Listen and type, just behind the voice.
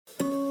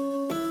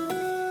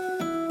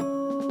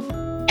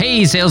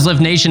Hey, Sales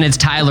Lift Nation, it's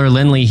Tyler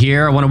Lindley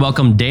here. I want to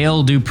welcome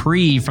Dale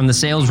Dupree from the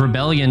Sales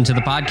Rebellion to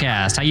the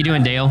podcast. How you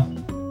doing, Dale?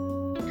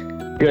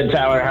 Good,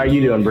 Tyler. How are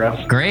you doing, bro?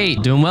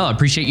 Great. Doing well. I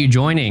appreciate you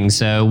joining.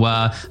 So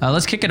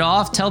let's kick it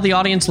off. Tell the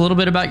audience a little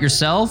bit about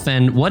yourself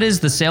and what is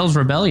the Sales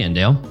Rebellion,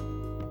 Dale?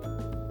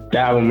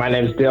 Yeah, well, my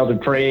name is Dale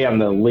Dupree. I'm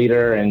the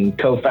leader and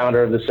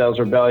co-founder of the Sales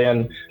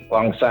Rebellion,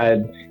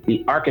 alongside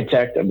the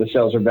architect of the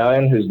Sales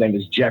Rebellion, whose name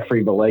is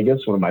Jeffrey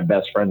Villegas, one of my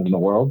best friends in the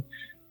world.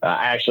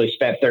 I actually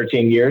spent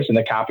 13 years in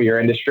the copier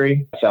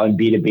industry selling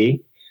B2B.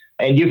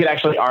 And you could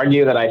actually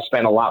argue that I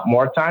spent a lot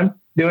more time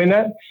doing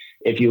that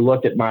if you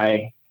looked at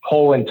my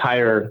whole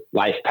entire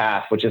life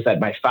path, which is that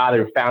my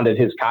father founded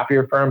his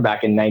copier firm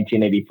back in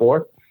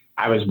 1984.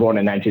 I was born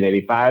in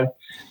 1985.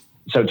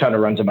 So a ton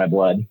of runs in my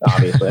blood,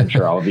 obviously. I'm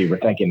sure all of you were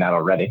thinking that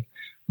already.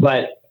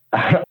 But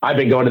I've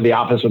been going to the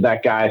office with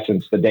that guy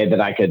since the day that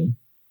I could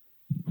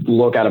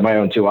look out of my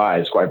own two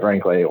eyes, quite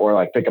frankly, or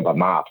like pick up a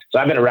mop. So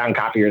I've been around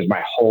copiers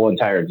my whole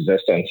entire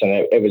existence.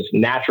 And it was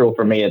natural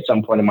for me at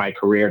some point in my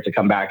career to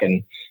come back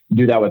and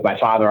do that with my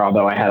father,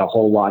 although I had a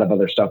whole lot of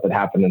other stuff that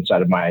happened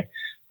inside of my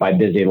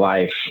busy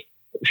life.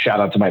 Shout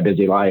out to my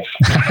busy life.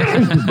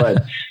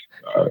 But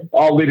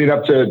all leading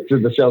up to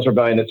the Sales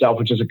Rebellion itself,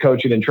 which is a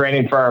coaching and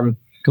training firm.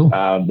 Cool.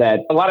 That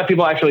a lot of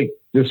people actually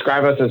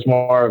describe us as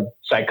more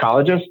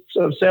psychologists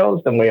of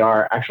sales than we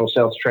are actual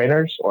sales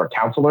trainers or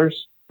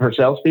counselors for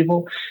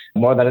salespeople,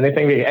 more than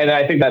anything. And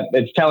I think that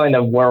it's telling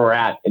of where we're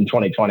at in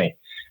 2020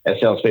 as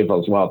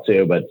salespeople as well,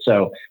 too. But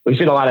so we've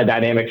seen a lot of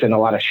dynamics and a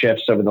lot of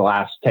shifts over the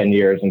last 10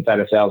 years inside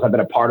of sales. I've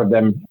been a part of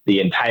them the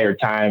entire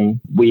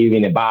time,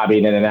 weaving and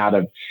bobbing in and out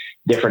of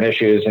different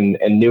issues and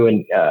new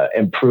and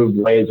improved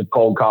ways of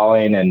cold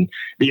calling, and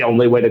the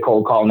only way to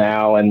cold call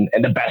now and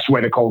the best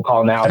way to cold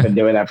call now. I've been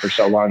doing that for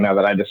so long now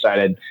that I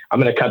decided I'm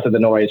going to cut to the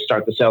noise,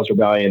 start the Sales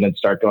Rebellion, and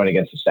start going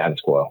against the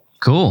status quo.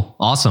 Cool.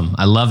 Awesome.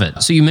 I love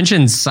it. So you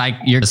mentioned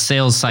you're a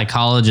sales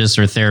psychologist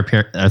or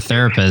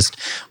therapist.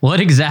 What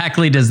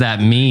exactly does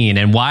that mean?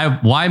 And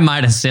why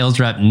might a sales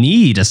rep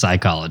need a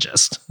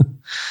psychologist?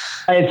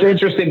 It's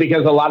interesting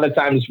because a lot of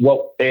times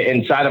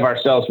inside of our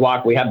sales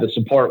walk, we have the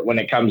support when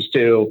it comes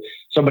to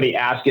somebody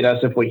asking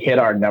us if we hit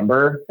our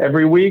number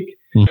every week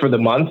for the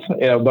month,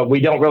 but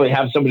we don't really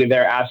have somebody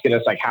there asking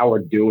us like how we're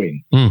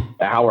doing,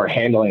 how we're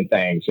handling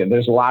things. And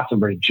there's lots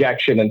of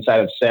rejection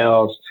inside of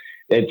sales.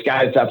 It's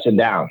got its ups and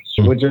downs,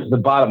 which is the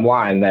bottom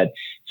line, that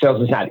sales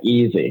is not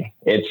easy.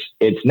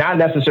 It's not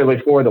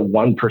necessarily for the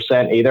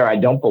 1% either. I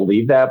don't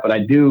believe that, but I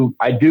do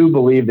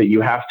believe that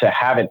you have to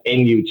have it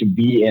in you to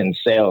be in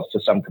sales to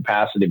some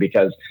capacity,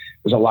 because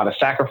there's a lot of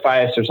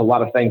sacrifice. There's a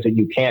lot of things that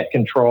you can't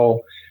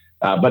control,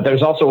 but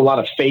there's also a lot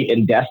of fate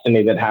and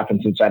destiny that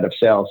happens inside of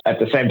sales. At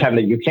the same time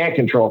that you can't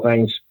control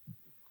things,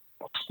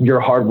 your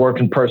hard work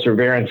and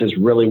perseverance is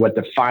really what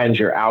defines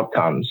your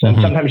outcomes. And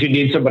sometimes you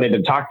need somebody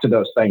to talk to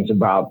those things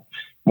about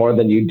more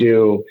than you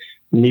do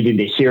needing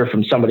to hear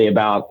from somebody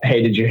about,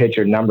 hey, did you hit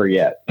your number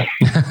yet?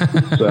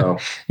 So,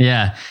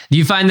 yeah. Do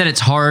you find that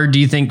it's hard, do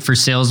you think, for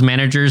sales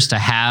managers to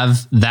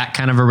have that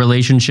kind of a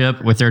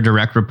relationship with their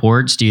direct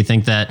reports? Do you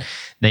think that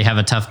they have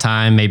a tough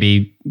time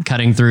maybe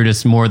cutting through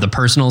to more the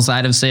personal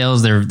side of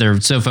sales?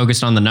 They're so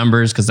focused on the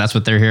numbers because that's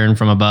what they're hearing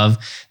from above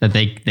that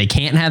they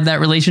can't have that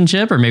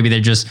relationship, or maybe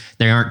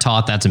they aren't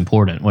taught that's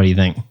important. What do you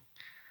think?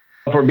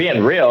 If we're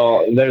being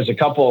real, there's a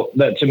couple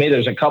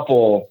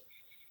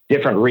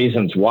different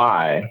reasons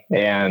why.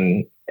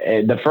 And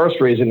the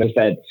first reason is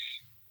that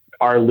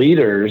our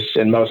leaders,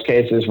 in most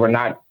cases, were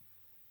not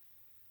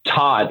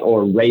taught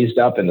or raised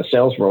up in the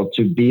sales world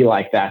to be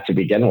like that to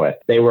begin with.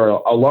 They were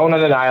alone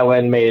on an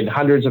island, made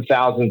hundreds of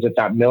thousands, if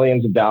not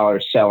millions of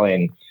dollars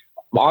selling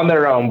on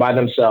their own by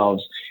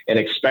themselves, and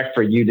expect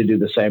for you to do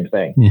the same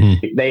thing.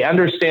 They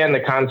understand the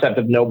concept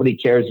of nobody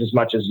cares as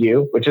much as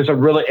you, which is a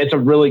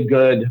really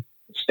good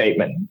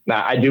statement.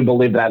 Now, I do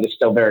believe that is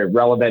still very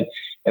relevant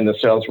in the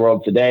sales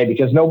world today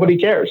because nobody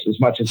cares as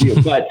much as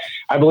you. But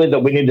I believe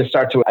that we need to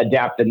start to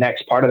adapt the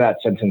next part of that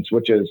sentence,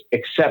 which is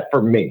except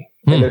for me.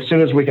 And as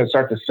soon as we can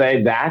start to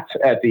say that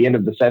at the end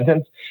of the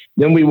sentence,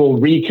 then we will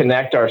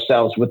reconnect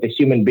ourselves with the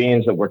human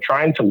beings that we're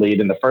trying to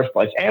lead in the first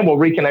place. And we'll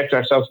reconnect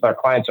ourselves with our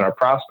clients and our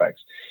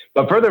prospects.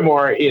 But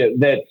furthermore,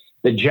 that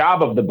the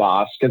job of the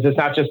boss, because it's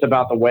not just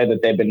about the way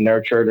that they've been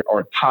nurtured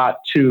or taught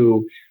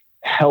to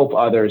help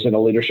others in a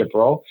leadership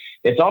role.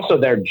 It's also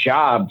their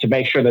job to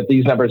make sure that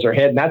these numbers are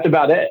hit. And that's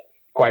about it,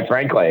 quite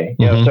frankly.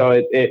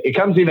 So it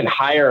comes even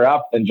higher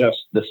up than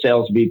just the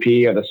sales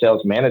VP or the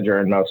sales manager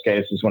in most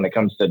cases when it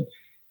comes to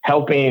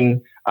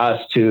helping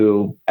us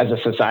to, as a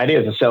society,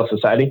 as a sales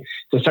society,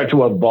 to start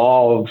to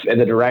evolve in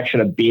the direction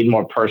of being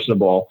more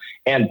personable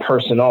and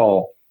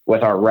personal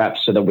with our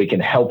reps so that we can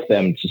help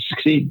them to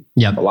succeed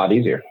a lot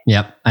easier.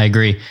 Yep, I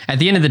agree. At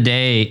the end of the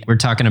day, we're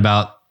talking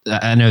about,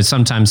 I know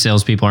sometimes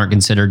salespeople aren't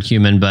considered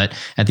human, but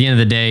at the end of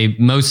the day,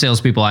 most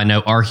salespeople I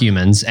know are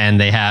humans, and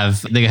they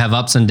have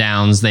ups and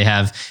downs. They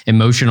have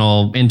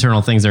emotional,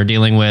 internal things they're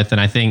dealing with. And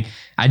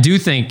I do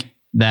think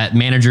that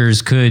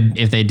managers could,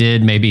 if they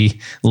did,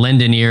 maybe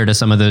lend an ear to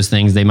some of those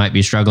things they might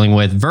be struggling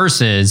with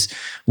versus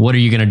what are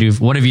you going to do?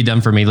 What have you done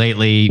for me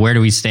lately? Where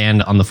do we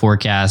stand on the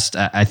forecast?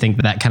 I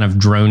think that kind of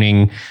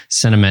droning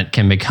sentiment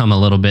can become a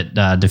little bit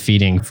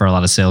defeating for a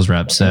lot of sales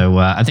reps. So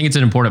I think it's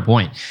an important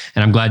point,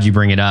 and I'm glad you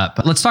bring it up.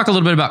 But let's talk a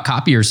little bit about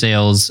copier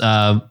sales.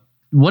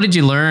 What did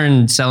you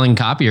learn selling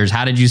copiers?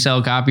 How did you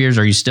sell copiers?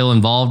 Are you still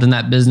involved in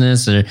that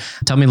business? Or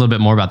tell me a little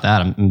bit more about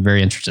that. I'm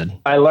very interested.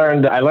 I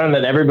learned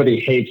that everybody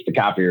hates the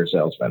copier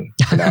salesman.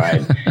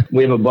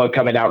 We have a book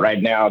coming out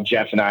right now,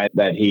 Jeff and I,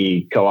 that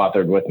he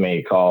co-authored with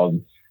me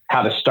called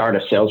How to Start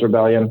a Sales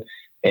Rebellion.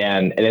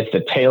 And it's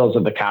the tales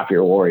of the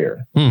copier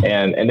warrior.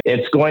 And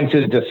it's going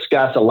to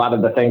discuss a lot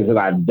of the things that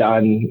I've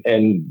done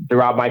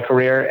throughout my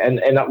career, and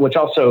which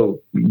also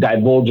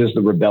divulges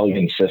the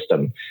rebellion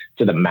system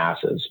to the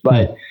masses.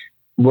 But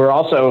we're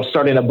also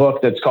starting a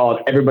book that's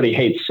called Everybody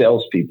Hates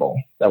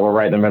Salespeople that we're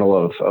right in the middle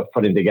of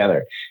putting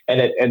together.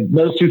 And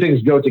those two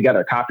things go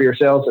together, copier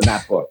sales and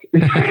that book.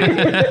 and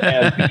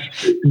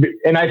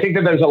I think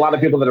that there's a lot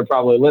of people that are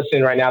probably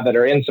listening right now that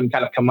are in some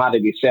kind of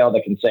commodity sale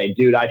that can say,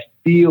 dude, I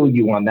feel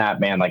you on that,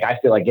 man. Like, I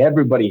feel like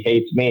everybody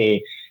hates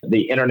me,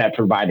 the internet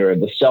provider,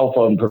 the cell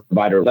phone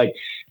provider. Like,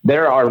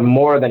 there are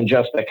more than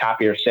just the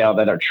copier sale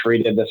that are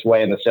treated this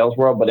way in the sales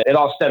world, but it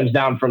all stems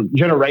down from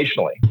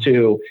generationally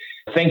to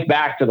think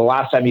back to the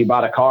last time you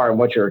bought a car and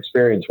what your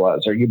experience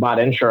was, or you bought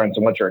insurance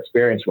and what your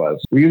experience was.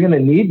 Well, you're going to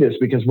need this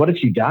because what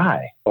if you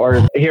die?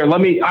 Or here,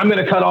 I'm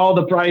going to cut all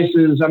the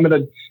prices. I'm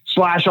going to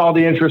slash all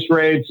the interest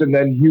rates. And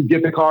then you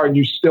get the car and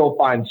you still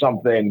find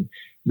something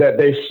that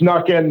they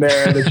snuck in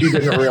there that you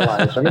didn't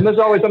realize. I mean, there's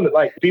always something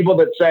like people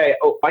that say,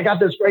 oh, I got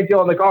this great deal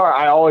on the car.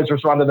 I always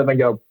respond to them and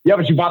go, yeah,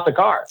 but you bought the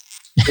car.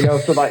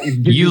 So like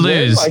you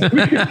lose. Like,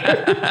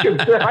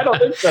 I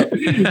don't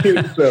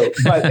think so.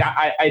 But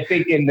I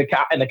think in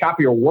the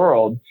copier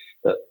world,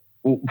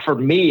 for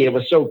me, it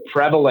was so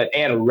prevalent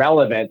and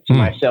relevant to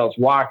my sales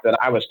walk that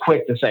I was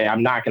quick to say,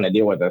 I'm not going to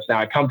deal with this. Now,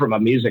 I come from a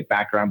music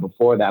background.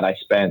 Before that, I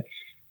spent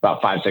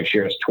about 5-6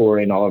 years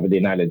touring all over the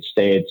United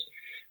States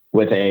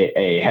with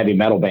a heavy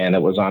metal band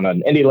that was on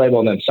an indie label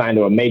and then signed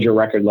to a major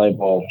record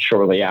label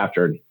shortly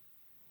after.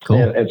 Cool.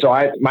 And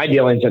so my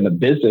dealings in the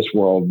business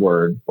world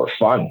were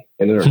fun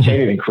and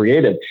entertaining and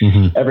creative.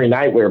 Every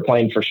night we were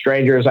playing for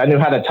strangers. I knew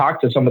how to talk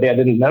to somebody I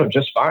didn't know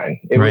just fine.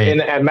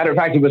 And as a matter of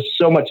fact, it was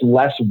so much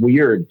less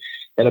weird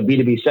in a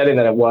B2B setting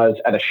than it was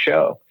at a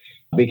show.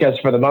 Because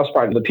for the most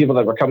part, the people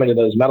that were coming to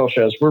those metal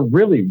shows were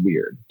really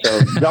weird.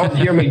 So don't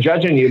hear me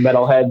judging you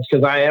metalheads,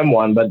 because I am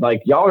one, but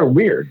like, y'all are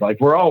weird.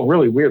 Like, we're all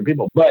really weird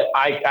people. But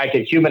I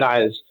could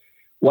humanize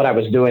what I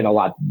was doing a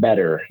lot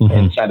better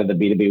inside of the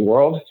B2B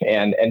world.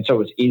 And so it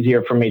was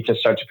easier for me to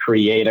start to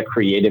create a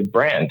creative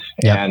brand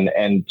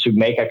and to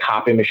make a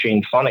copy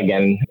machine fun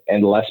again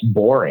and less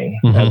boring,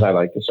 as I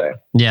like to say.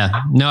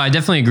 Yeah, no, I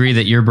definitely agree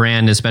that your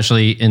brand,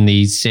 especially in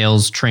the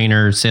sales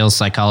trainer, sales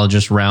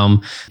psychologist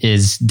realm,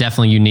 is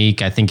definitely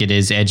unique. I think it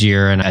is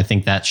edgier, and I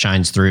think that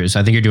shines through. So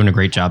I think you're doing a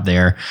great job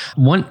there.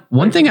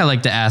 One thing I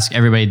like to ask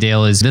everybody,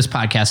 Dale, is this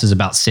podcast is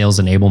about sales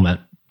enablement.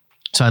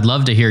 So I'd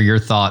love to hear your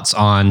thoughts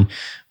on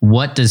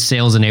what does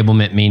sales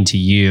enablement mean to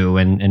you?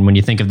 And when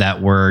you think of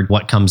that word,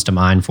 what comes to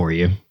mind for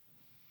you?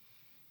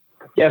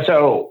 Yeah.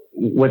 So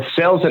with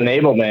sales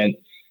enablement,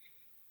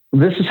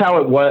 this is how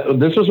it was.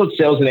 This was what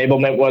sales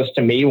enablement was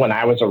to me when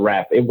I was a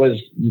rep. It was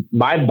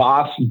my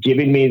boss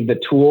giving me the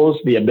tools,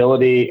 the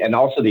ability, and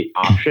also the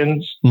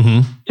options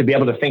to be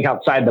able to think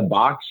outside the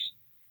box,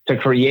 to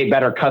create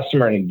better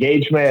customer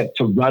engagement,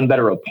 to run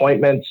better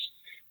appointments,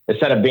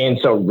 instead of being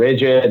so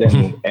rigid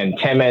and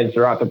timid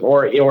throughout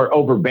or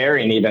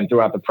overbearing even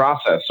throughout the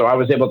process. So I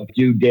was able to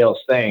do Dale's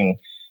thing,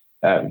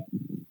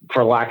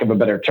 for lack of a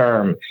better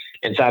term,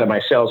 inside of my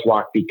sales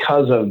walk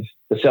because of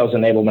the sales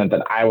enablement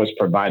that I was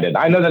provided.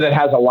 I know that it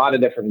has a lot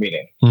of different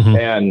meanings.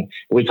 And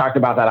we talked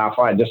about that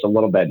offline just a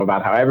little bit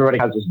about how everybody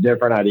has this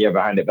different idea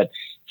behind it. But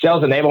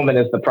sales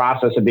enablement is the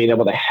process of being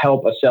able to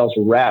help a sales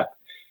rep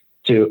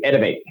to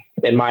innovate,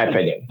 in my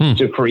opinion,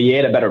 to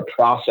create a better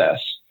process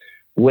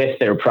with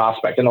their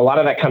prospect. And a lot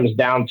of that comes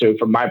down to,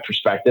 from my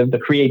perspective, the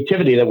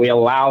creativity that we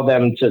allow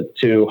them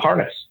to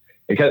harness.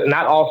 Because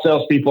not all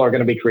salespeople are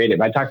going to be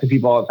creative. I talk to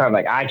people all the time,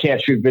 like, I can't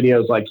shoot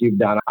videos like you've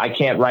done. I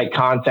can't write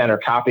content or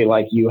copy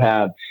like you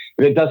have.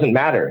 It doesn't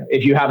matter.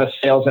 If you have a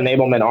sales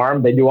enablement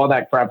arm, they do all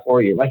that crap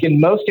for you. Like in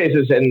most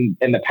cases in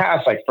the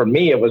past, like for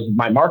me, it was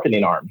my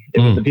marketing arm.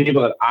 It was the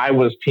people that I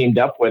was teamed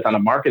up with on the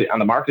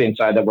marketing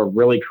side that were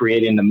really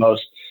creating the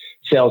most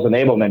sales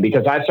enablement,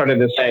 because I started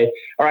to say,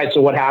 all right,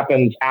 so what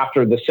happens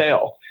after the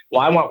sale? Well,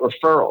 I want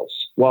referrals.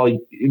 Well,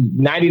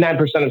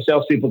 99% of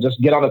salespeople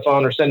just get on the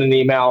phone or send an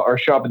email or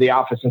show up at the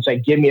office and say,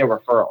 give me a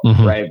referral,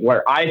 right?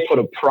 Where I put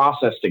a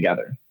process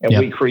together and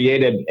we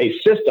created a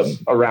system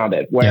around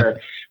it where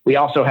we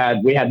also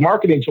had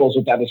marketing tools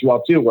with that as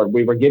well too, where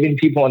we were giving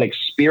people an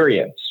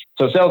experience.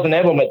 So sales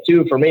enablement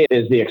too, for me,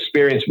 is the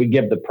experience we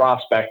give the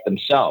prospect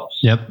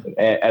themselves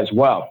as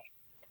well.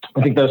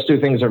 I think those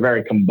two things are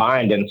very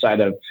combined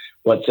inside of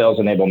what sales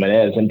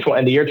enablement is. And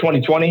in the year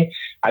 2020,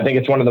 I think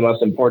it's one of the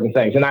most important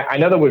things. And I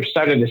know that we've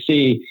started to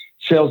see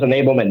sales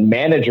enablement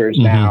managers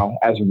now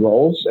as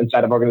roles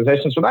inside of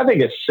organizations, but I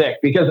think it's sick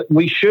because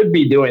we should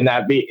be doing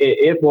that.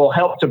 It will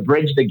help to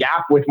bridge the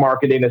gap with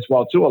marketing as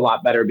well too a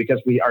lot better,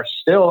 because we are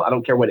still, I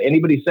don't care what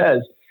anybody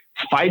says,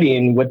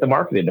 fighting with the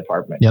marketing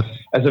department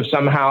as if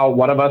somehow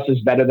one of us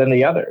is better than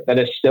the other. That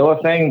is still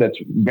a thing that's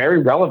very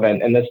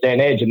relevant in this day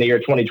and age in the year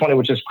 2020,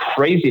 which is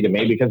crazy to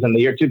me, because in the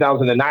year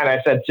 2009,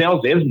 I said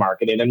sales is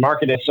marketing and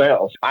marketing is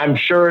sales. I'm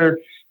sure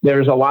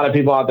there's a lot of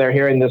people out there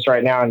hearing this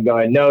right now and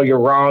going, no, you're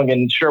wrong.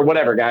 And sure,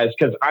 whatever, guys,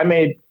 because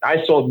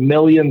I sold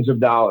millions of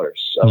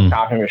dollars of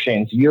coffee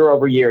machines year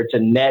over year to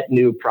net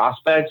new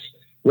prospects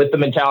with the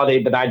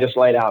mentality that I just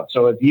laid out.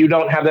 So if you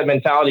don't have that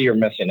mentality, you're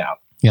missing out.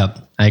 Yep,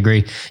 I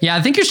agree. Yeah,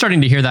 I think you're starting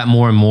to hear that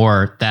more and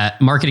more, that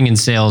marketing and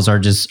sales are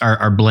just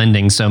are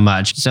blending so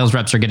much. Sales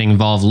reps are getting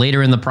involved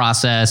later in the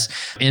process.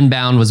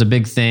 Inbound was a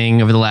big thing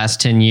over the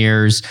last 10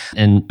 years.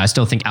 And I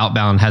still think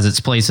outbound has its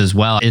place as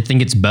well. I think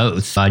it's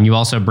both. And you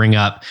also bring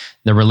up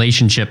the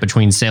relationship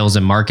between sales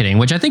and marketing,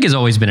 which I think has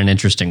always been an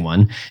interesting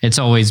one. It's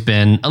always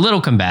been a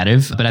little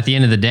combative, but at the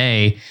end of the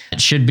day, there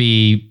should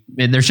be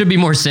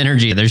more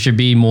synergy. There should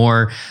be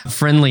more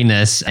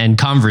friendliness and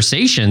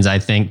conversations, I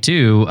think,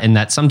 too. And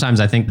that sometimes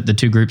I think the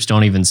two groups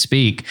don't even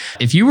speak.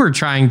 If you were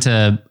trying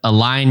to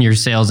align your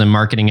sales and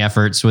marketing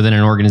efforts within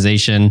an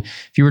organization,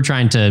 if you were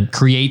trying to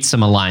create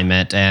some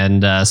alignment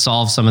and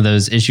solve some of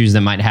those issues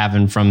that might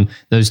happen from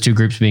those two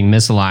groups being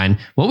misaligned,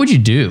 what would you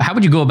do? How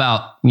would you go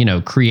about,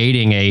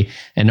 creating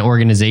an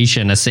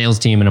organization, a sales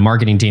team and a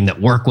marketing team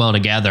that work well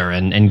together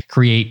and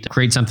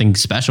create something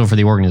special for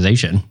the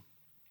organization?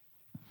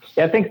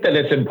 Yeah, I think that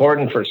it's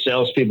important for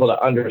salespeople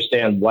to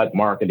understand what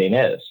marketing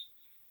is.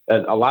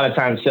 A lot of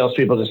times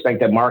salespeople just think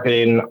that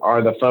marketing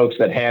are the folks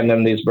that hand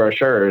them these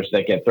brochures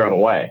that get thrown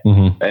away.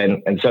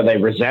 And so they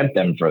resent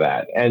them for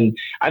that. And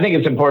I think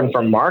it's important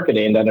for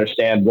marketing to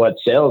understand what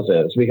sales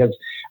is, because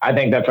I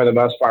think that for the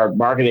most part,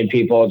 marketing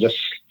people just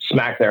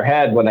smack their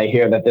head when they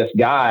hear that this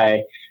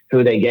guy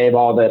who they gave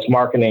all this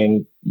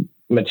marketing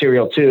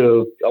material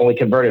to only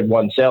converted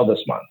one sale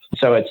this month.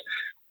 So it's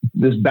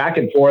this back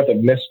and forth of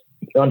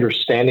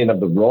misunderstanding of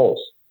the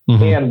roles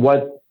and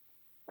what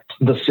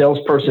the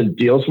salesperson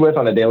deals with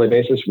on a daily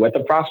basis with the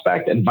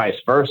prospect and vice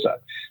versa.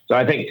 So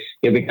I think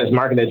because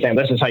marketing is saying,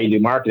 this is how you do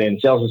marketing, and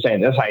sales is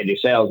saying, this is how you do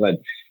sales, that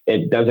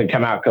it doesn't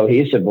come out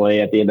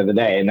cohesively at the end of the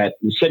day. And that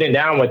sitting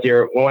down with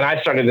when I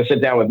started to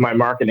sit down with my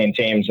marketing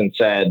teams and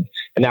said,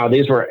 and now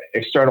these were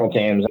external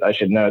teams, I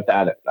should note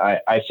that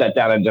I sat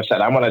down and just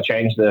said, I want to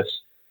change this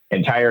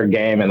entire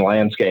game and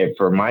landscape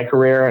for my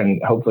career and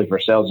hopefully for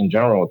sales in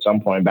general at some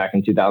point back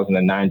in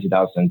 2009,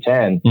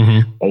 2010,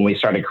 when we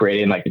started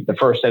creating like the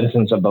first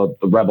instance of the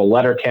Rebel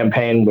Letter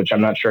campaign, which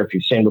I'm not sure if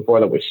you've seen before,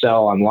 that we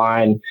sell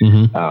online,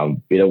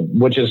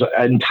 which is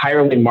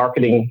entirely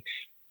marketing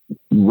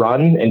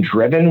run and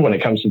driven when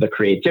it comes to the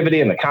creativity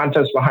and the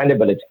context behind it,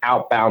 but it's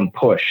outbound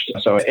pushed.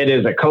 So it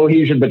is a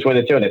cohesion between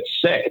the two, and it's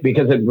sick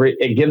because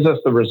it gives us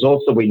the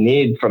results that we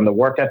need from the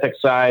work ethic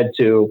side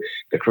to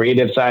the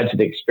creative side to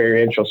the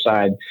experiential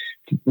side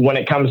when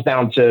it comes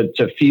down to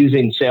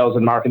fusing sales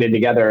and marketing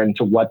together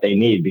into what they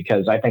need.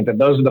 Because I think that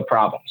those are the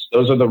problems.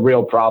 Those are the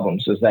real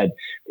problems, is that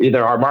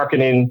either our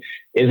marketing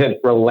isn't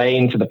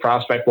relaying to the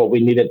prospect what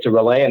we need it to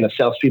relay, and the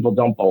salespeople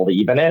don't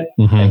believe in it.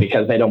 And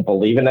because they don't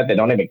believe in it, they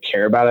don't even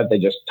care about it. They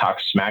just talk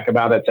smack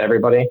about it to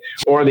everybody,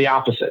 or the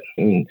opposite.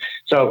 And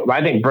so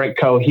I think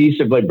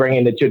cohesively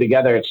bringing the two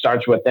together, it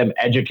starts with them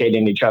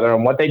educating each other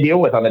on what they deal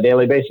with on a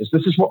daily basis.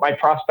 This is what my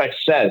prospect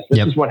says.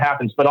 This is what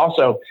happens. But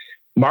also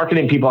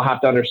marketing people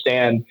have to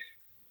understand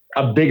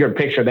a bigger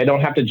picture. They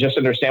don't have to just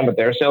understand what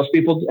their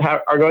salespeople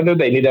are going through.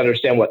 They need to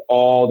understand what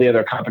all the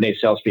other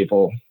companies'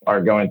 salespeople are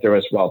going through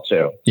as well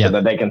too. So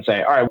that they can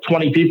say, all right,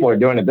 20 people are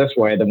doing it this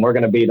way, then we're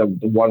going to be the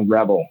one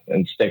rebel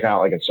and stick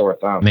out like a sore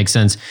thumb. Makes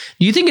sense.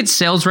 Do you think it's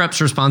sales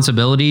reps'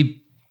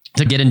 responsibility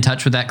to get in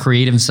touch with that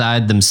creative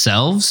side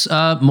themselves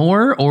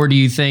more? Or do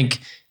you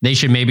think they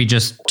should maybe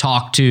just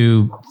talk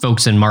to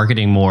folks in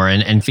marketing more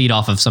and feed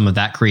off of some of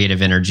that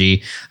creative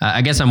energy?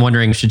 I guess I'm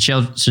wondering, should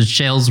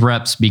sales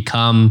reps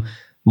become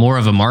more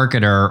of a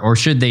marketer, or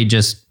should they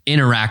just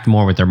interact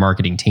more with their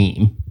marketing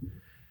team?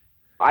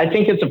 I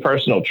think it's a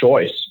personal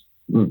choice,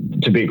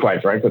 to be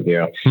quite frank with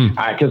you,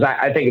 because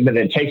I think that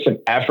it takes some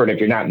effort if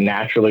you're not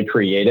naturally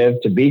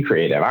creative to be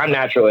creative. I'm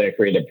naturally a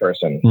creative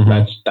person.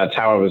 That's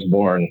how I was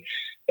born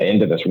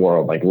into this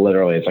world. Like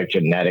literally, it's like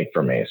genetic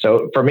for me.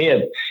 So for me,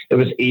 it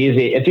was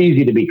easy. It's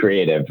easy to be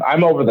creative.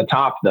 I'm over the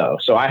top though.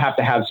 So I have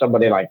to have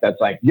somebody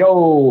that's like, yo,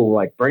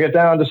 like bring it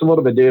down just a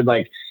little bit, dude.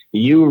 Like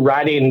you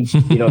riding,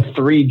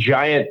 3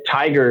 giant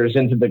tigers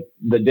into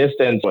the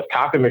distance with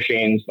coffee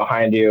machines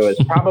behind you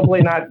is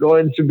probably not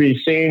going to be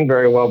seen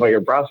very well by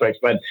your prospects.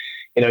 But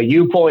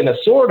you pulling a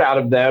sword out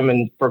of them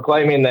and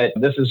proclaiming that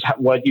this is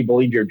what you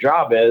believe your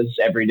job is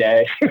every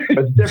day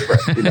is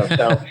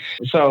different.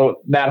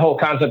 So that whole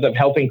concept of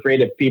helping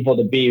creative people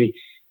to be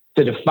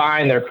to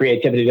define their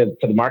creativity to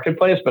the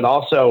marketplace, but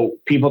also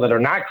people that are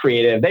not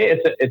creative,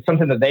 it's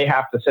something that they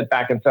have to sit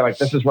back and say, like,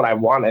 this is what I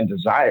want and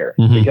desire,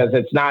 because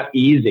it's not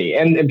easy.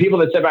 And people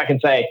that sit back and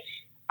say,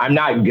 I'm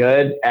not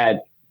good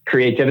at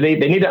creativity,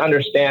 they need to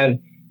understand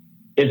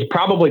it's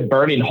probably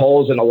burning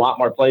holes in a lot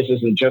more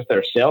places than just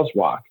their sales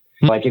walk.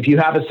 Like, if you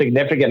have a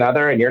significant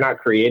other and you're not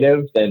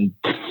creative, then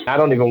I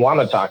don't even want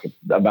to talk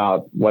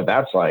about what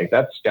that's like.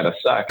 That's gotta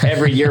suck.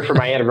 Every year for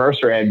my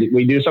anniversary,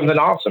 we do something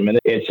awesome, and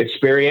it's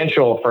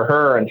experiential for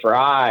her and for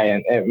I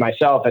and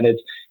myself. And it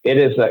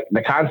is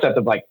the concept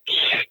of like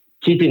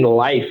keeping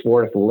life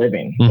worth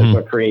living. That's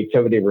what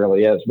creativity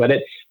really is.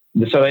 But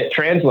so it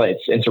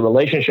translates into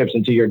relationships,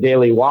 into your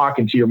daily walk,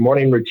 into your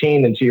morning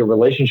routine, into your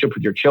relationship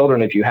with your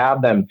children, if you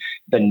have them,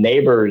 the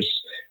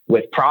neighbors,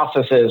 with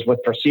processes,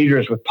 with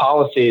procedures, with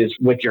policies,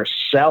 with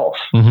yourself.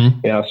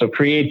 So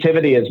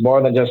creativity is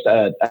more than just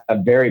a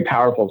very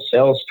powerful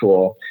sales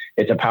tool.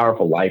 It's a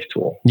powerful life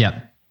tool. Yeah.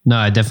 No,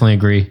 I definitely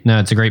agree. No,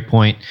 it's a great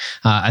point.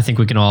 I think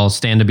we can all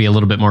stand to be a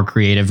little bit more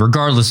creative,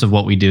 regardless of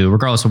what we do,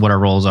 regardless of what our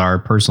roles are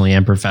personally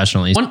and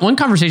professionally. One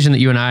conversation that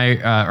you and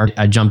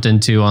I jumped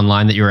into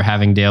online that you were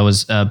having, Dale,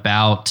 was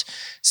about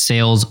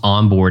sales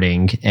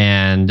onboarding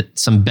and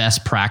some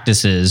best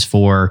practices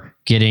for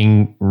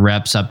getting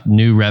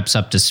new reps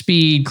up to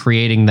speed,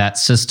 creating that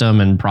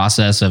system and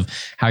process of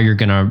how you're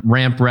going to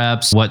ramp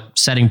reps,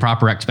 setting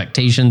proper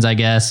expectations, I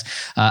guess.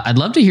 I'd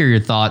love to hear your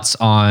thoughts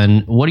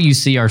on what do you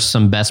see are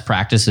some best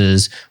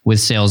practices with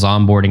sales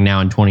onboarding now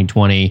in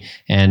 2020,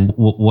 and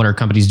what are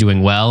companies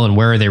doing well, and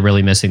where are they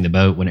really missing the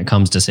boat when it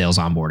comes to sales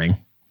onboarding?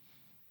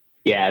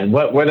 Yeah,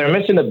 where they're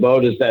missing the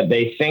boat is that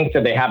they think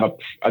that they have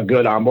a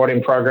good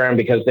onboarding program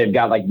because they've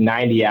got like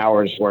 90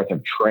 hours worth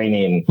of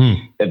training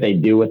that they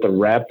do with the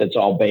rep that's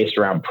all based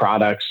around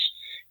products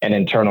and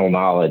internal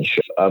knowledge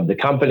of the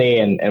company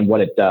and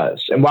what it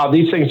does. And while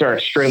these things are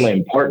extremely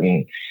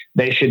important,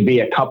 they should be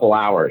a couple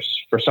hours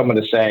for someone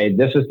to say,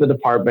 this is the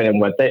department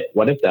and what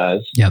it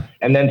does. Yep.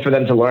 And then for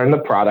them to learn the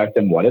product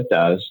and what it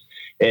does.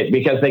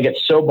 Because they get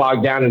so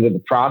bogged down into the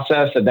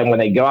process that then when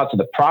they go out to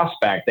the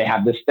prospect, they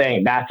have this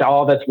thing. That's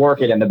all that's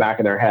working in the back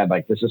of their head.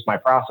 Like, this is my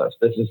process.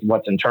 This is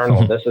what's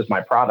internal. This is my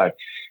product.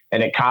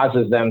 And it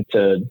causes them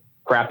to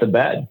crap the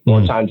bed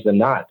more times than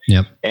not.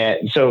 Yep.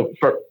 And so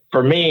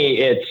for me,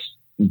 it's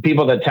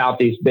people that tout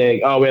these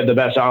big, we have the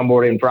best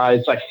onboarding prize.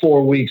 It's like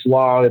 4 weeks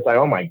long. It's like,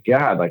 oh my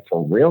God, like,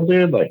 for real,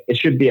 dude? Like, it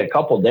should be a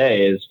couple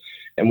days.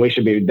 And we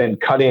should be then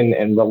cutting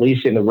and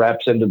releasing the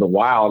reps into the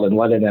wild and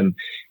letting them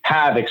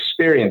have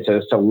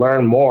experiences to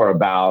learn more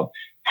about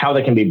how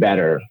they can be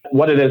better,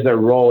 what it is their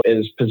role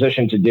is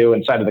positioned to do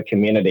inside of the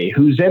community,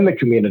 who's in the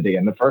community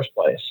in the first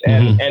place.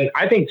 And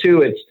I think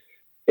too,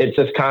 it's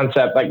this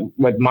concept, like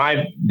with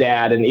my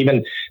dad, and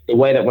even the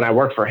way that when I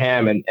worked for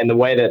him and the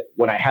way that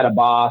when I had a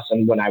boss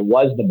and when I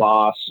was the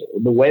boss,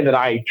 the way that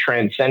I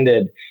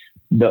transcended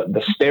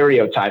the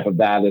stereotype of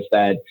that is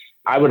that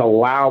I would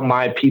allow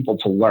my people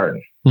to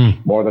learn.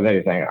 More than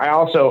anything.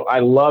 I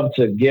love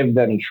to give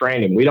them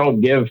training. We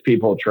don't give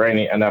people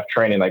enough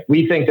training. Like,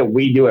 we think that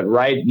we do it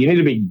right. You need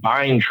to be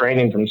buying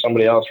training from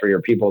somebody else for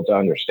your people to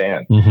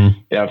understand.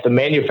 If the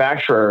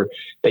manufacturer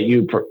that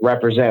you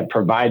represent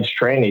provides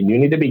training, you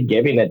need to be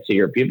giving it to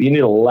your people. You need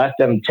to let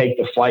them take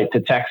the flight to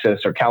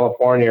Texas or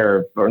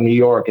California or New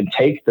York and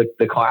take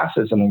the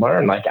classes and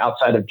learn, like,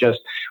 outside of just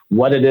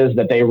what it is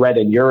that they read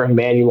in your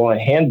manual and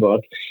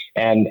handbook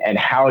and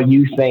how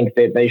you think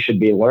that they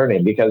should be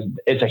learning, because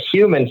it's a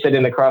human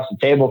sitting across the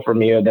table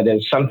from you that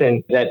is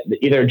something that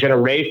either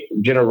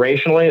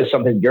generationally is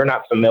something you're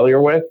not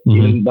familiar with,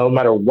 even no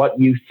matter what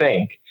you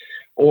think,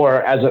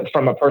 or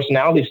from a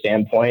personality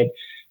standpoint,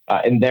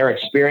 and their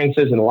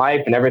experiences in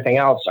life and everything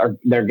else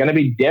they're going to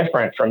be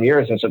different from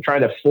yours. And so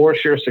trying to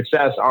force your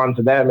success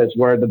onto them is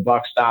where the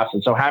buck stops.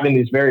 And so having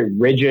these very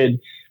rigid,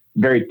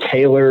 very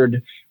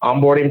tailored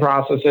onboarding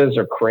processes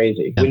are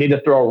crazy. We need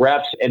to throw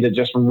reps into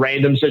just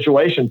random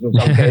situations in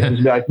some cases and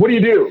be like, what do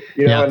you do?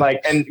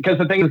 And because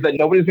the thing is that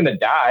nobody's going to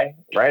die,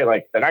 right?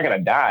 Like, they're not going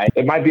to die.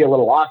 It might be a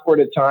little awkward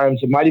at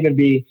times. It might even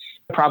be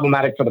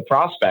problematic for the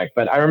prospect.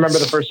 But I remember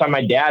the first time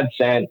my dad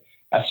sent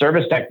a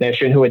service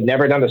technician who had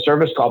never done a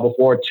service call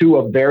before to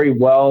a very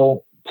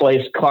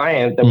well-placed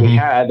client that we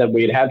had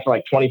for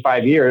like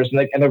 25 years.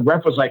 And the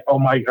rep was like, or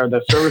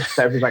the service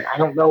tech was like, I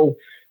don't know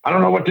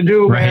what to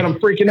do, man. I'm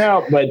freaking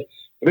out. But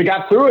we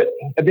got through it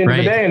at the end of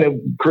the day, and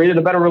it created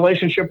a better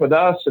relationship with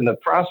us and the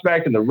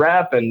prospect and the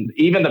rep, and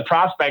even the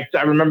prospect.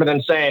 I remember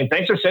them saying,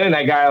 thanks for sending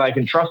that guy, like,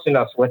 and trusting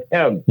us with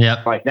him.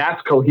 Like,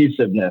 that's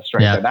cohesiveness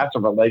right there. That's a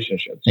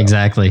relationship. So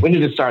exactly. We need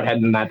to start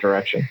heading in that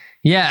direction.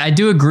 Yeah, I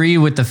do agree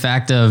with the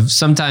fact of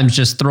sometimes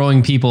just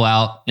throwing people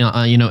out,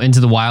 into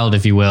the wild,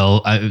 if you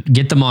will,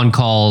 get them on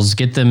calls,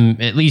 get them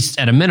at least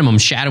at a minimum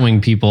shadowing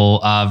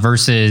people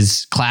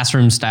versus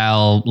classroom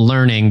style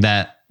learning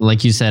that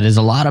like you said, is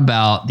a lot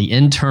about the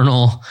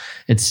internal,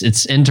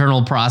 it's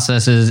internal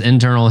processes,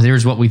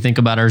 here's what we think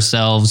about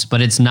ourselves,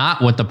 but it's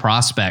not what the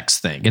prospects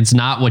think. It's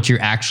not what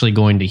you're actually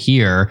going to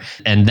hear.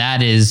 And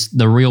that is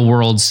the real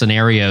world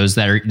scenarios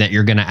that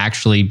you're going to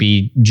actually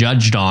be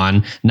judged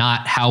on,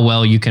 not how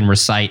well you can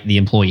recite the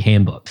employee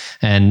handbook.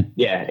 And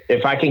yeah,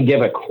 if I can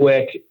give a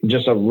quick,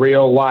 just a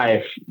real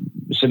life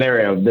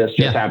scenario of this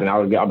just happened,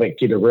 I'll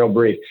keep it real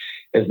brief.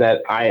 Is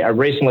that I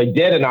recently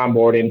did an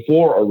onboarding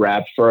for a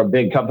rep for a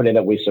big company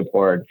that we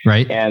support.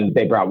 Right. And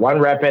they brought one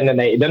rep in,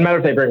 and it doesn't matter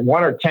if they bring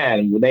 1 or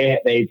 10,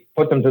 they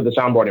put them through this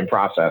onboarding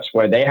process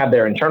where they have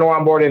their internal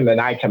onboarding, and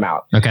then I come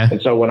out. Okay.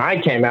 And so when I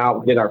came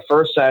out, we did our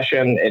first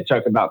session. It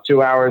took about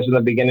 2 hours in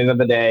the beginning of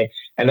the day.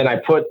 And then I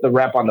put the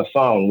rep on the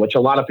phone, which a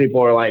lot of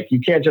people are like, you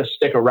can't just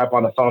stick a rep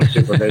on the phone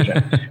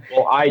supervision.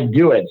 Well, I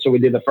do it. So we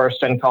did the first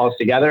 10 calls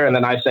together, and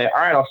then I say,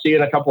 all right, I'll see you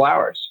in a couple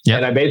hours. Yep.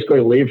 And I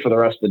basically leave for the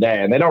rest of the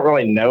day. And they don't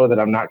really know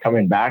that I'm not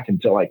coming back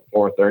until like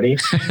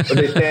 4:30, but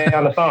they stay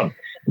on the phone.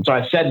 And so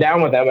I sat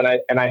down with them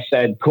and I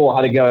said, cool,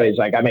 how'd it go? He's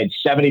like, I made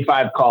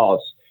 75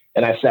 calls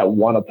and I set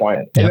 1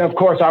 appointment. Yep. And of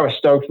course I was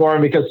stoked for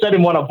him, because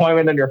setting 1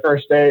 appointment on your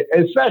first day,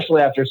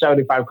 especially after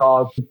 75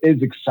 calls,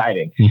 is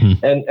exciting.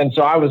 Mm-hmm. And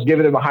so I was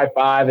giving him a high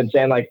five and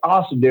saying like,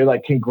 awesome, dude,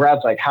 like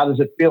congrats. Like, how does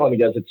it feel? And he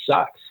goes, it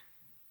sucks.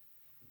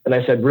 And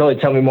I said, really,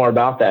 tell me more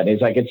about that. And he's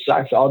like, it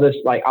sucks. All this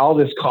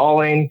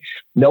calling.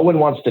 No one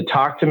wants to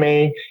talk to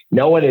me.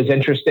 No one is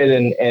interested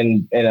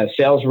in a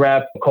sales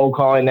rep, cold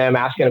calling them,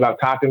 asking about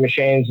copy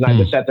machines. And I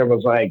just sat there and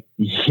was like,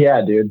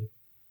 yeah, dude,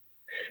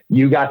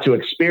 you got to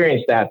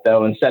experience that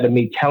though, instead of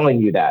me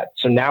telling you that.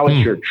 So now it's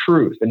your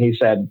truth. And he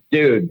said,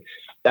 dude,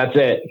 that's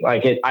it.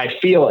 Like I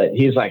feel it.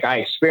 He's like, I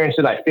experienced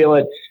it. I feel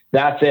it.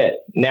 That's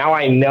it. Now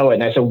I know it.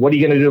 And I said, what are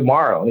you going to do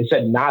tomorrow? And he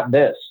said, not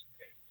this.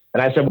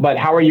 And I said, but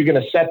how are you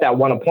going to set that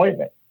 1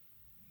 appointment?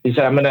 He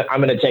said, I'm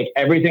going to take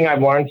everything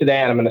I've learned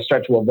today, and I'm going to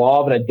start to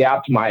evolve and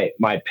adapt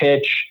my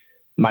pitch,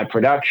 my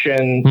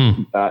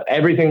production,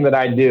 everything that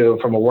I do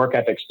from a work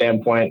ethic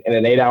standpoint in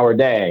an 8-hour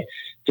day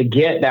to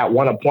get that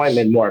 1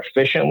 appointment more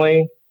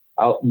efficiently,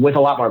 with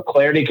a lot more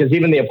clarity. Because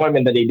even the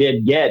appointment that he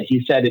did get,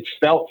 he said it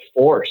felt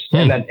forced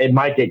and that it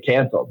might get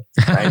canceled.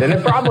 Right? And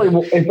it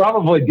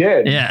probably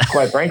did. Yeah,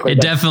 quite frankly,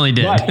 it definitely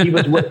did. But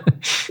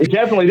it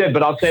definitely did.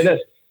 But I'll say this,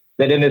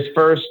 that in his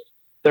first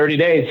 30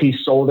 days, he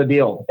sold a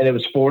deal, and it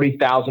was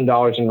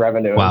 $40,000 in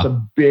revenue. Wow. It was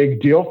a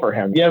big deal for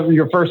him. You have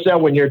your first sale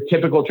when your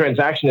typical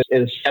transaction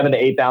is $7,000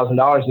 to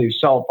 $8,000, and you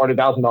sell a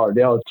 $40,000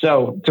 deal.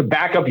 So to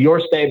back up your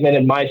statement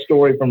and my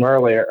story from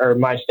earlier, or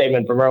my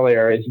statement from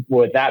earlier, is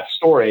with that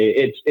story,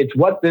 it's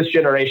what this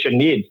generation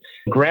needs.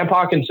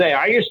 Grandpa can say,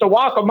 I used to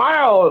walk a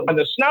mile in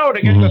the snow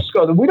to get to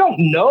school. We don't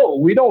know.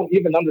 We don't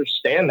even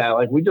understand that.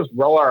 Like, we just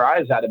roll our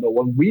eyes at it. But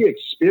when we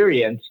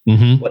experience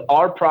what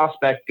our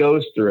prospect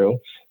goes through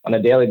on a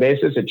daily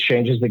basis, it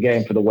changes the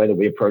game for the way that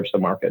we approach the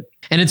market.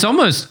 And it's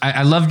almost,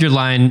 I loved your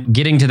line,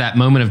 getting to that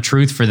moment of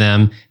truth for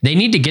them. They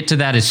need to get to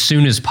that as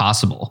soon as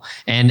possible.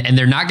 And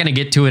they're not going to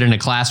get to it in a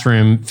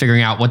classroom,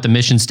 figuring out what the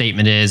mission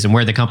statement is and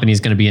where the company is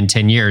going to be in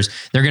 10 years.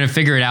 They're going to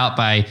figure it out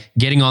by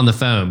getting on the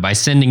phone, by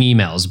sending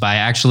emails, by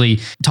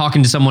actually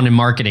talking to someone in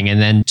marketing, and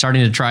then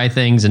starting to try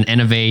things and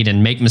innovate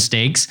and make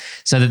mistakes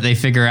so that they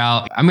figure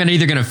out, I'm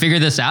either going to figure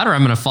this out or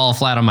I'm going to fall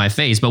flat on my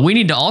face. But we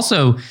need to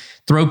also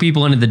throw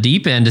people into the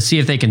deep end to see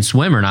if they can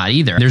swim or not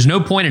either. There's no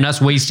point in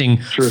us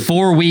wasting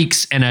 4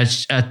 weeks and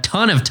a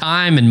ton of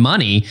time and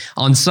money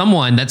on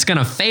someone that's going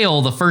to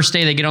fail the first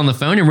day they get on the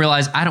phone and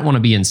realize, I don't want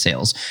to be in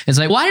sales. It's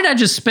like, why did I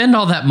just spend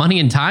all that money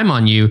and time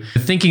on you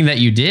thinking that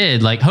you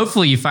did? Like,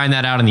 hopefully you find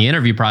that out in the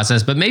interview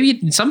process, but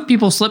maybe some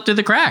people slip through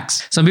the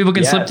cracks. Some people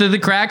can slip through the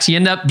cracks. You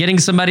end up getting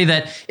somebody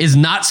that is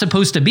not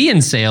supposed to be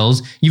in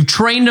sales. You've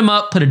trained them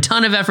up, put a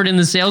ton of effort in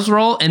the sales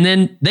role, and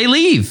then they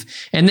leave.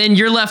 And then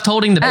you're left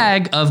holding the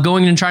bag of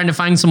going and trying to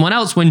find someone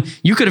else when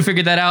you could have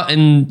figured that out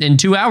in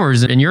 2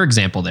 hours in your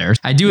example there.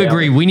 I do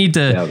agree. We need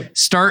to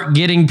start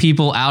getting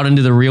people out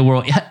into the real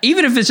world,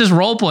 even if it's just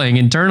role playing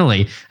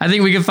internally. I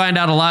think we could find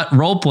out a lot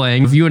role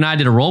playing. If you and I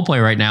did a role play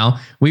right now,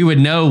 we would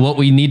know what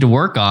we need to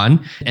work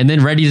on and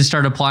then ready to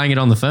start applying it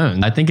on the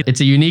phone. I think it's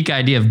a unique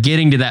idea of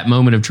getting to that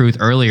moment of truth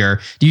earlier.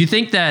 Do you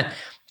think that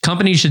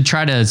companies should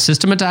try to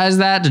systematize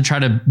that, to try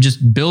to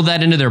just build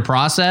that into their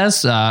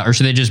process? Or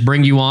should they just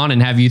bring you on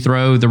and have you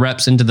throw the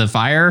reps into the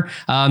fire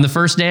on the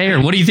first day?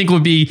 Or what do you think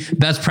would be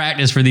best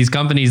practice for these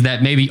companies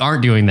that maybe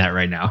aren't doing that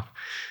right now?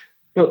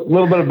 A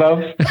little bit of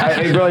both.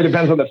 It really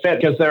depends on the fit,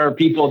 because there are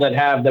people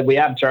that we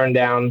have turned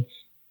down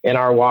in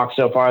our walk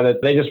so far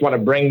that they just want to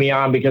bring me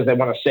on because they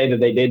want to say that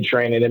they did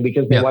training and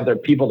because they want their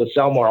people to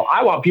sell more.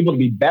 I want people to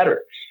be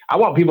better. I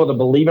want people to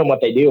believe in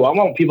what they do. I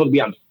want people to be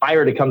on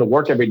fire to come to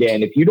work every day.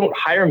 And if you don't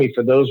hire me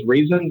for those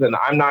reasons, then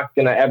I'm not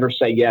going to ever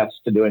say yes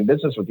to doing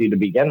business with you to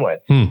begin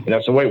with.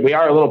 So we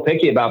are a little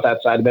picky about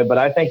that side of it, but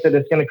I think that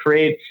it's going to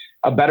create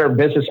a better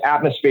business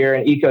atmosphere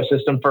and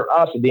ecosystem for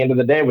us at the end of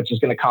the day, which is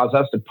going to cause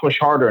us to push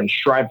harder and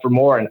strive for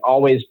more and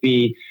always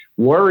be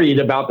worried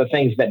about the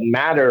things that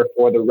matter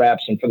for the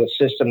reps and for the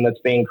system that's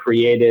being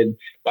created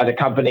by the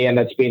company and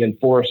that's being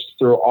enforced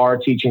through our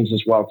teachings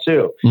as well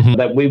too.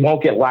 That we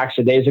won't get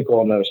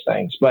lackadaisical in those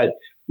things. But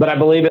I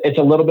believe it's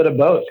a little bit of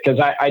both, because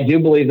I do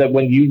believe that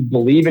when you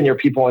believe in your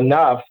people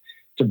enough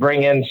to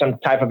bring in some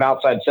type of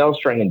outside sales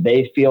training,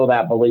 they feel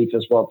that belief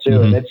as well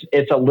too. And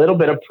it's a little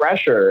bit of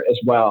pressure as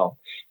well,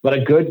 but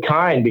a good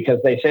kind, because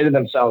they say to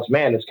themselves,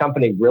 man, this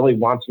company really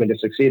wants me to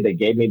succeed. They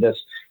gave me this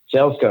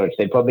sales coach.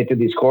 They put me through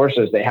these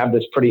courses. They have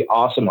this pretty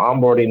awesome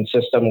onboarding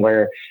system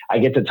where I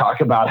get to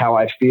talk about how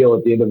I feel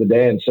at the end of the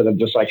day instead of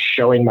just like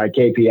showing my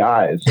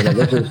KPIs. You know,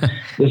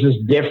 this is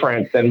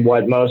different than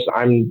what most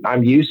I'm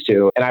used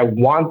to. And I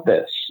want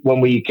this. When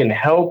we can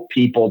help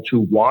people to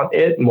want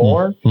it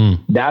more,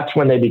 that's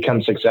when they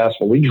become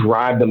successful. We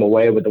drive them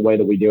away with the way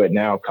that we do it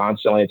now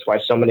constantly. It's why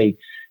so many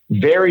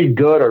very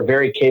good or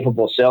very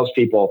capable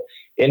salespeople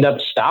end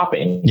up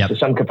stopping to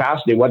some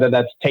capacity, whether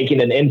that's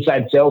taking an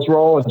inside sales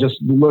role and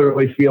just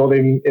literally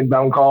fielding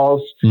inbound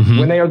calls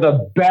when they are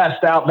the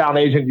best outbound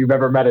agent you've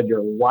ever met in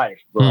your life,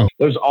 bro.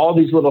 There's all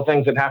these little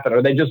things that happen,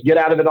 or they just get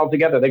out of it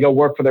altogether. They go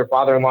work for their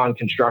father-in-law in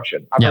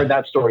construction. I've heard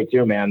that story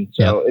too, man.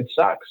 So it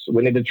sucks.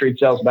 We need to treat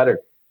sales better.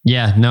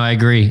 Yeah, no, I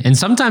agree. And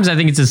sometimes I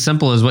think it's as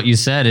simple as what you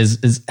said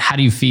is how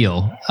do you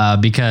feel?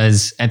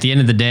 Because at the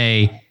end of the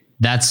day,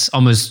 that's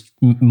almost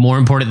more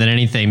important than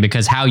anything,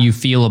 because how you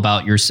feel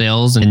about your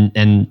sales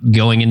and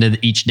going into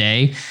each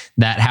day,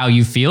 that how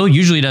you feel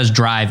usually does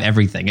drive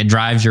everything. It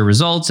drives your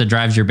results, it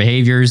drives your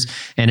behaviors,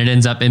 and it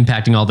ends up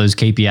impacting all those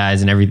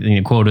KPIs and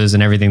everything, quotas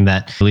and everything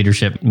that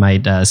leadership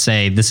might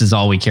say, this is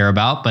all we care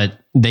about. But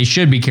they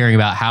should be caring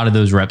about how do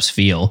those reps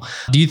feel.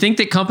 Do you think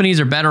that companies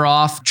are better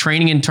off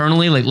training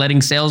internally, like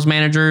letting sales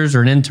managers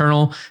or an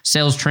internal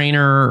sales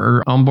trainer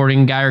or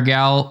onboarding guy or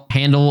gal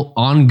handle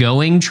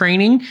ongoing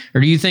training?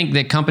 Or do you think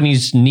that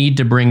companies need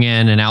to bring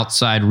in an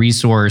outside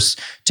resource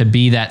to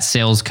be that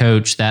sales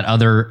coach, that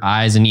other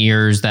eyes and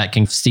ears that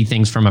can see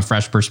things from a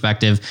fresh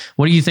perspective?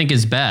 What do you think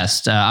is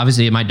best?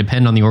 Obviously, it might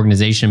depend on the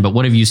organization, but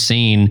what have you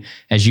seen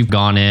as you've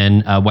gone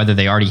in, whether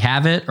they already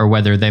have it or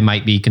whether they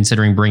might be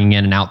considering bringing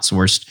in an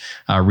outsourced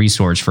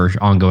resource for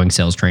ongoing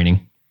sales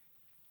training?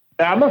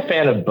 I'm a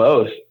fan of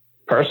both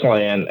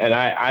personally. And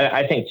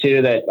I think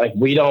too, that like,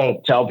 we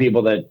don't tell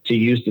people that to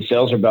use the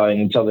sales rebellion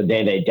until the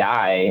day they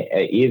die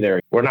either.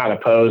 We're not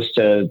opposed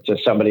to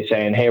somebody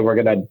saying, hey, we're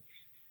going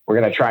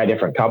to try a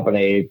different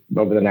company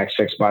over the next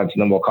 6 months,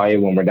 and then we'll call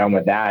you when we're done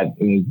with that.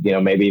 And, you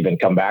know, maybe even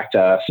come back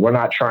to us. We're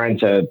not trying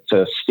to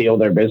steal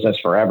their business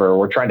forever.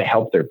 We're trying to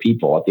help their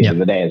people at the end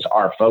of the day. It's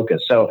our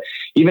focus. So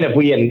even if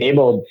we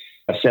enabled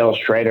a sales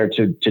trainer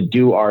to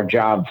do our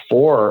job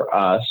for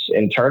us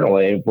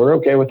internally, we're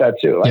okay with that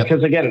too.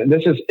 Because again,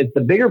 it's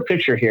the bigger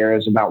picture here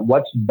is about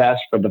what's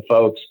best for the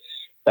folks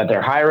that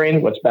they're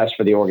hiring, what's best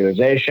for the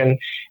organization,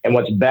 and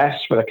what's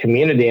best for the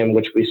community in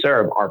which we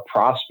serve, our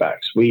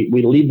prospects. We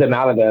leave them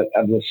out of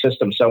the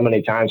system so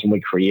many times when we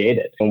create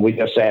it. And we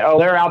just say, oh,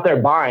 they're out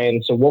there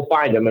buying, so we'll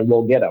find them and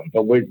we'll get them.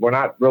 But we're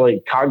not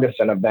really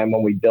cognizant of them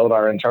when we build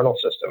our internal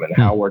system and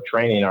how we're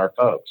training our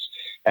folks.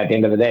 At the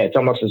end of the day, it's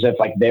almost as if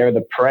like they're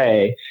the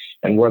prey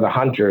and we're the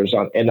hunters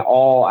in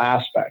all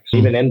aspects,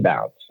 even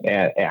inbound.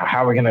 And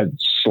how are we going to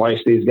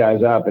slice these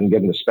guys up and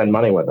get them to spend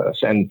money with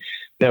us? And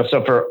you know,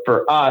 so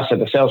for us at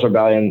the Sales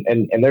Rebellion,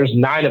 and there's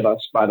 9 of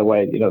us, by the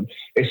way, you know,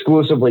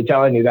 exclusively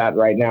telling you that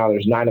right now,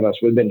 there's 9 of us.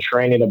 We've been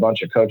training a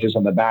bunch of coaches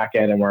on the back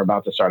end, and we're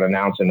about to start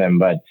announcing them.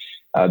 But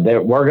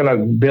we're going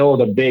to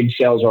build a big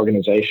sales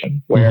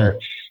organization where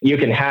you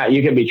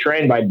can be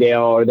trained by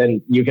Dale, or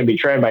then you can be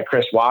trained by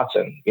Chris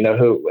Watson, you know,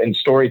 who in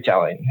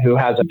storytelling, who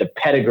has the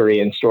pedigree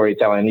in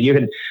storytelling. You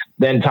can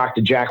then talk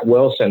to Jack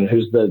Wilson,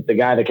 who's the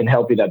guy that can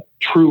help you to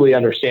truly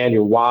understand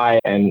your why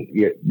and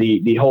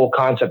the whole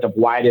concept of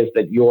why it is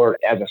that you're,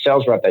 as a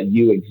sales rep, that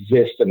you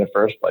exist in the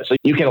first place. So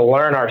you can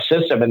learn our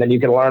system, and then you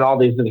can learn all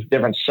these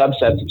different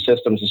subsets of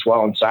systems as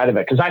well inside of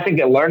it. Because I think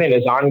that learning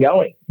is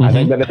ongoing. I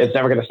think that it's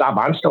never going to stop.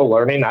 I'm still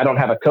learning. I don't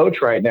have a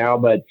coach right now,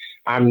 but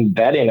I'm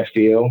vetting a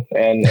few.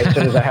 And as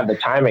soon as I have the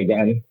time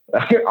again,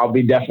 I'll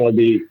definitely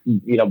be,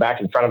 you know,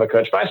 back in front of a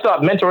coach. But I still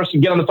have mentors to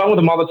get on the phone with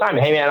them all the time.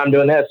 Hey, man, I'm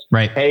doing this.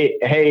 Right.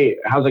 Hey,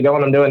 how's it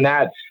going? I'm doing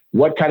that.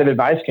 What kind of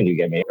advice can you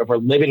give me? If we're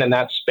living in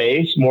that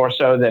space more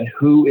so than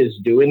who is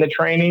doing the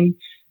training,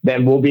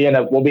 then we'll be in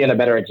a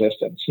better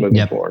existence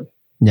moving forward.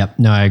 Yep.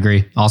 No, I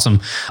agree. Awesome.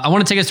 I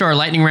want to take us to our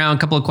lightning round.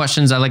 A couple of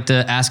questions I like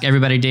to ask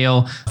everybody,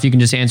 Dale. If you can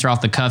just answer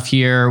off the cuff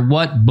here.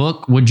 What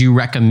book would you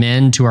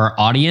recommend to our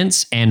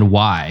audience and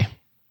why?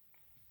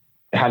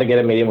 How to Get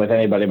a Meeting with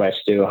Anybody by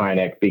Stu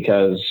Heineck,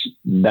 because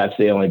that's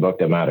the only book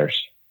that matters.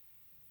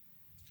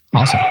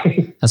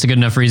 Awesome. That's a good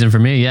enough reason for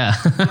me. Yeah.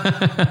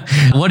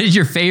 What is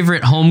your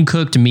favorite home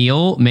cooked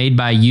meal made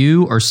by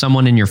you or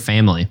someone in your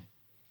family?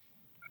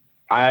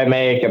 I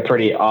make a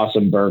pretty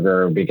awesome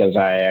burger because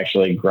I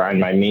actually grind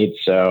my meat.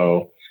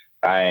 So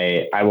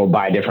I will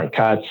buy different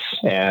cuts,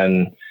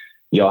 and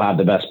you'll have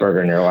the best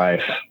burger in your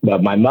life.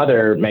 But my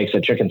mother makes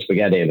a chicken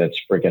spaghetti that's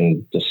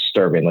freaking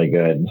disturbingly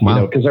good,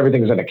 Wow. because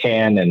everything's in a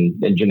can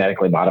and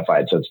genetically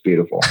modified. So it's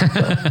beautiful.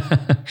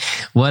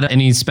 So.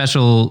 Any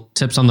special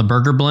tips on the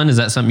burger blend? Is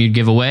that something you'd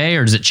give away,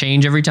 or does it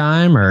change every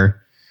time, or?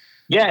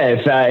 Yeah,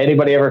 if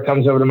anybody ever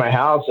comes over to my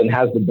house and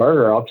has the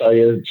burger, I'll tell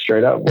you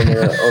straight up when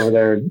you're over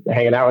there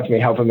hanging out with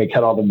me, helping me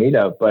cut all the meat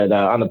up. But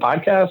on the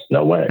podcast,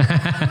 no way.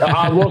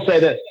 I will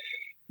say this.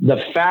 The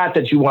fat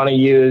that you want to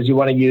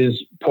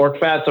use pork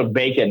fat, so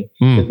bacon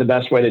is the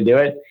best way to do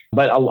it.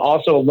 But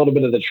also a little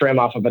bit of the trim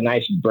off of a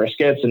nice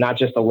brisket. So not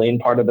just the lean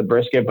part of the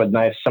brisket, but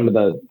some of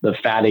the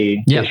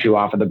fatty tissue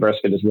off of the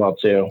brisket as well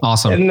too.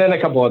 Awesome. And then a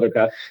couple other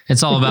cuts.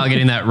 It's all about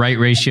getting that right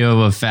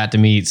ratio of fat to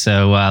meat.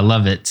 So I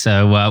love it.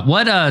 So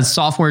what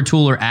software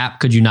tool or app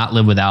could you not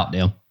live without,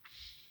 Dale?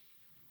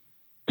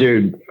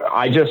 Dude,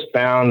 I just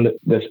found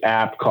this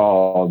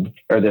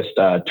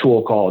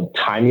tool called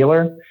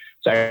Timular.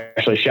 So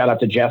actually shout out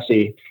to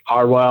Jesse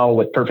Harwell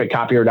with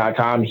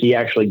perfectcopier.com. He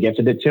actually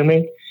gifted it to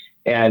me.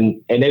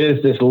 And it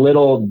is this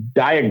little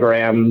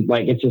diagram,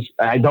 like it's just,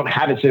 I don't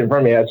have it sitting in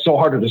front of me. It's so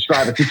hard to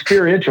describe. It's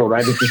experiential,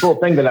 right? It's this little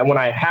thing that when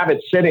I have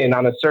it sitting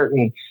on a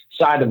certain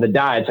side of the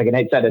die, it's like an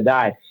 8-sided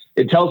die.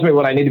 It tells me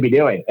what I need to be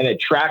doing and it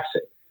tracks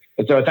it.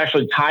 And so it's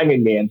actually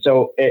timing me. And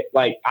so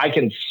I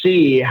can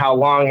see how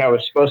long I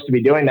was supposed to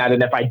be doing that.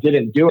 And if I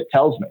didn't do it, it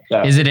tells me. So,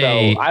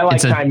 I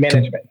like time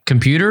management.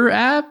 Computer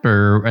app,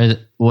 or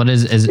what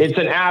is It's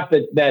an app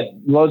that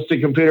loads the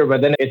computer,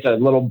 but then it's a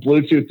little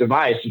Bluetooth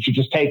device that you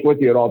just take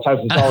with you at all times.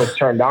 It's always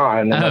turned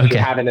on unless you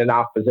have it in an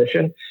off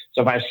position.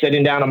 So if I'm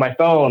sitting down on my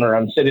phone or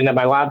I'm sitting at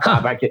my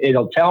laptop,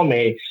 it'll tell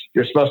me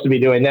you're supposed to be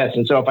doing this.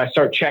 And so if I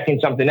start checking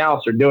something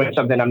else or doing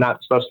something I'm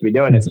not supposed to be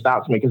doing, it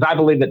stops me, because I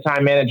believe that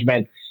time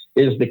management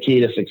is the key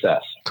to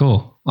success.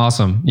 Cool.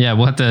 Awesome. Yeah.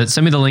 We'll have to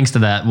send me the links to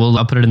that.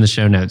 I'll put it in the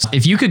show notes.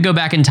 If you could go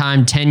back in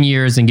time 10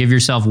 years and give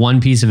yourself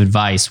one piece of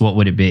advice, what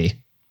would it be?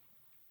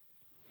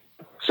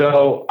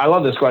 So I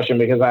love this question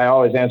because I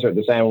always answer it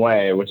the same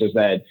way, which is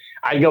that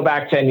I'd go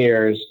back 10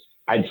 years.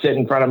 I'd sit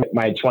in front of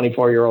my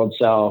 24-year-old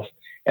self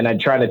and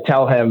I'd try to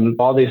tell him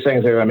all these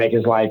things that are going to make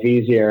his life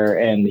easier.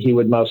 And he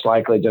would most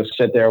likely just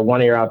sit there,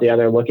 one ear out the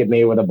other, look at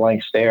me with a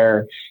blank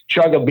stare,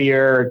 chug a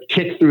beer,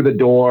 kick through the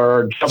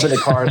door, jump in the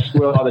car,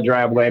 squeal out the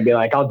driveway and be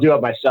like, I'll do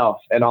it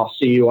myself and I'll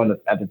see you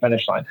at the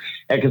finish line.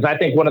 Because I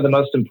think one of the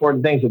most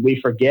important things that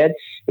we forget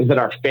is that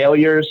our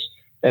failures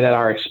and that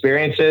our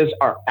experiences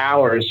are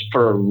ours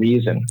for a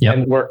reason. Yep.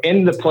 And we're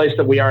in the place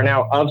that we are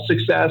now of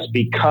success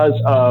because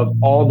of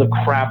all the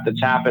crap that's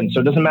happened.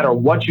 So it doesn't matter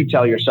what you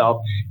tell yourself.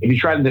 If you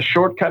try to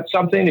shortcut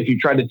something, if you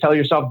try to tell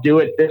yourself, do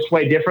it this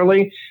way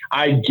differently,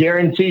 I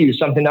guarantee you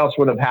something else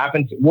would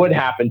happen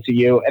to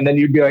you. And then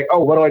you'd be like,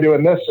 oh, what do I do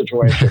in this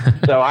situation?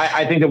 So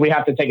I think that we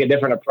have to take a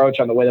different approach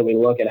on the way that we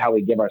look at how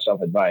we give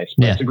ourselves advice.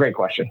 But it's a great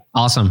question.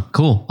 Awesome.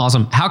 Cool.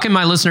 Awesome. How can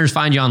my listeners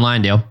find you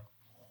online, Dale?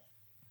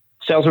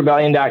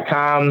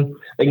 salesrebellion.com.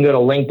 They can go to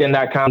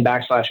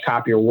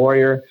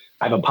linkedin.com/copyyourwarrior.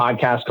 I have a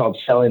podcast called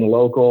Selling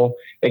Local.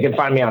 They can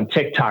find me on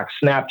TikTok,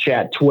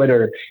 Snapchat,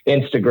 Twitter,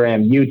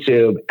 Instagram,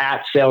 YouTube,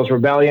 at Sales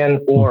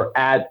Rebellion or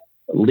at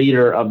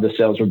Leader of the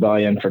Sales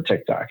Rebellion for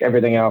TikTok.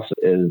 Everything else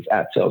is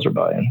at Sales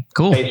Rebellion.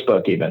 Cool.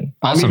 Facebook even.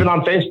 Awesome. I'm even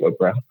on Facebook,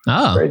 bro.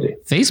 Oh, crazy.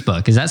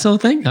 Facebook. Is that still a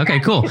thing? Okay,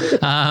 cool.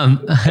 I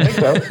think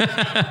so.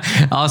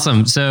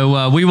 Awesome.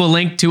 So we will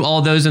link to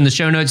all those in the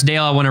show notes.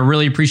 Dale, I want to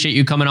really appreciate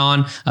you coming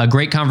on. A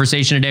great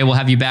conversation today. We'll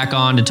have you back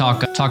on to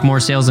talk more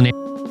sales and.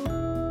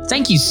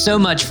 Thank you so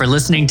much for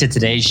listening to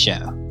today's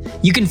show.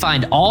 You can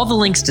find all the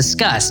links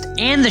discussed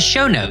and the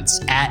show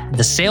notes at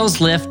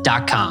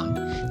thesaleslift.com.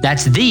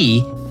 That's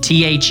the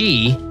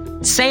THE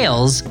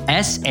sales,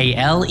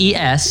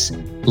 SALES,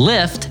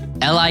 lift,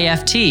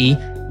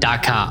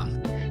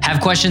 LIFT.com.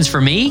 Have questions for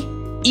me?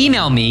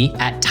 Email me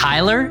at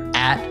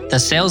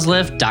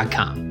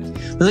tyler@thesaleslift.com.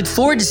 We look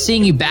forward to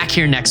seeing you back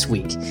here next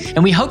week.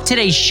 And we hope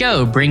today's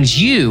show brings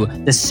you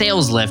the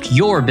sales lift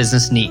your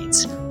business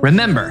needs.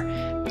 Remember,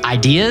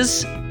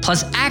 ideas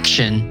plus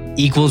action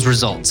equals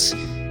results.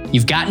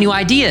 You've got new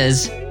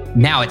ideas.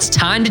 Now it's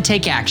time to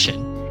take action,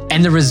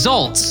 and the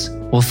results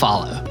will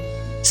follow.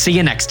 See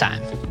you next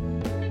time.